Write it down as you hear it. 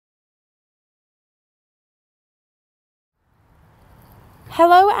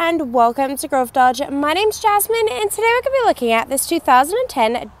Hello and welcome to Grove Dodge. My name's Jasmine and today we're going to be looking at this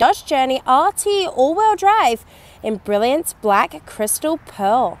 2010 Dodge Journey RT all-wheel drive in brilliant black crystal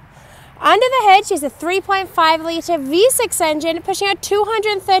pearl. Under the hood, she's a 3.5 litre V6 engine pushing out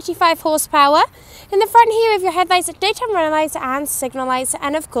 235 horsepower. In the front here, we have your headlights, daytime running lights and signal lights,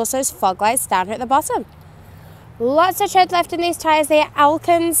 and of course those fog lights down here at the bottom. Lots of tread left in these tyres. They are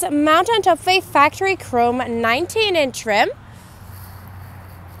Alkins, mounted on top of a factory chrome 19-inch trim.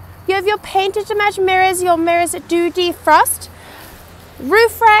 You have your painted to match mirrors. Your mirrors do defrost.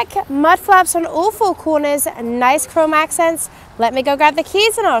 Roof rack, mud flaps on all four corners, nice chrome accents. Let me go grab the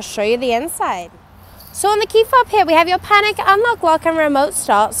keys and I'll show you the inside. So on the key fob here, we have your panic, unlock, lock and remote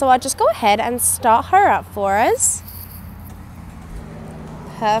start. So I'll just go ahead and start her up for us.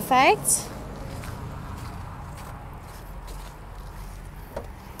 Perfect.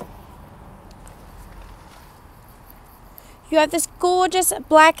 You have this gorgeous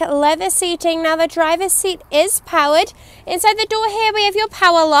black leather seating. Now the driver's seat is powered. Inside the door here we have your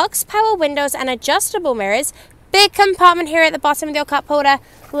power locks, power windows and adjustable mirrors. Big compartment here at the bottom with your cup holder.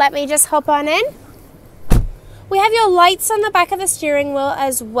 Let me just hop on in. We have your lights on the back of the steering wheel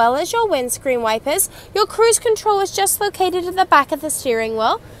as well as your windscreen wipers. Your cruise control is just located at the back of the steering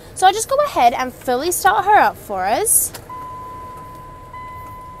wheel. So I'll just go ahead and fully start her up for us.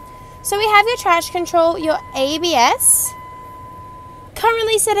 So we have your traction control, your ABS.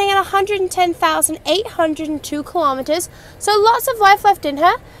 Currently sitting at 110,802 kilometers, so lots of life left in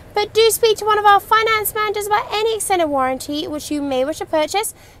her, but do speak to one of our finance managers about any extended warranty which you may wish to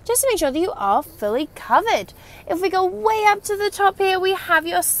purchase, just to make sure that you are fully covered. If we go way up to the top here, we have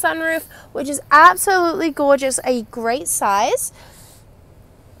your sunroof, which is absolutely gorgeous, a great size.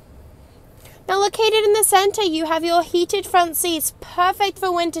 Now located in the center, you have your heated front seats, perfect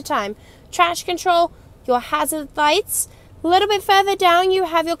for wintertime, traction control, your hazard lights. A little bit further down, you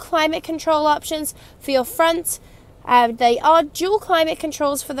have your climate control options for your front. They are dual climate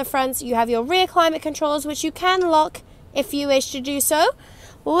controls for the front. You have your rear climate controls, which you can lock if you wish to do so.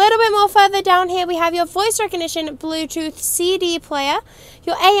 A little bit more further down here, we have your voice recognition Bluetooth CD player,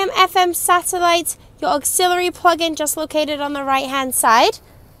 your AM, FM satellite, your auxiliary plug-in just located on the right-hand side.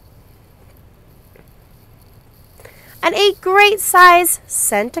 And a great size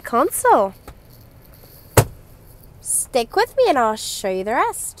center console. Stick with me and I'll show you the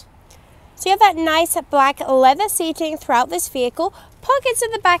rest. So you have that nice black leather seating throughout this vehicle. Pockets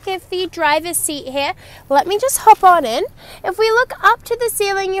at the back of the driver's seat here. Let me just hop on in. If we look up to the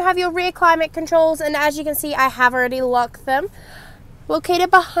ceiling, you have your rear climate controls, and as you can see, I have already locked them. Located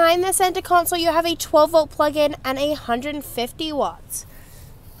behind the center console, you have a 12-volt plug-in and 150 watts.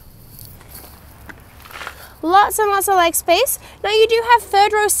 Lots and lots of leg space. Now you do have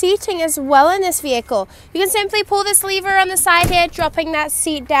third row seating as well in this vehicle. You can simply pull this lever on the side here, dropping that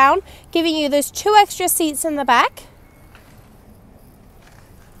seat down, giving you those 2 extra seats in the back.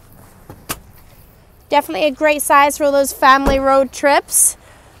 Definitely a great size for those family road trips.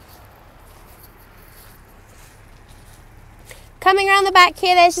 Coming around the back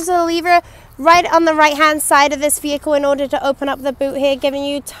here, there's just a lever right on the right hand side of this vehicle in order to open up the boot here, giving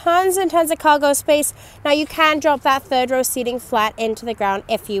you tons and tons of cargo space. Now you can drop that third row seating flat into the ground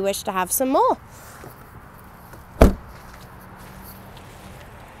if you wish to have some more.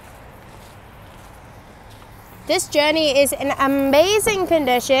 This Journey is in amazing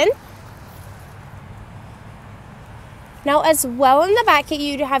condition. Now as well in the back here,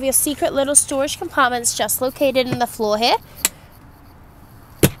 you do have your secret little storage compartments just located in the floor here.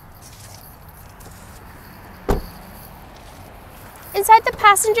 Inside the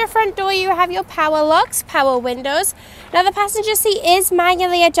passenger front door, you have your power locks, power windows. Now the passenger seat is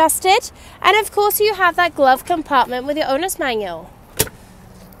manually adjusted, and of course you have that glove compartment with your owner's manual.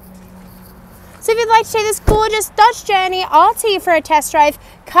 So if you'd like to take this gorgeous Dodge Journey RT for a test drive,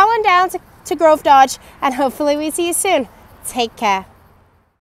 come on down to Grove Dodge, and hopefully we see you soon. Take care.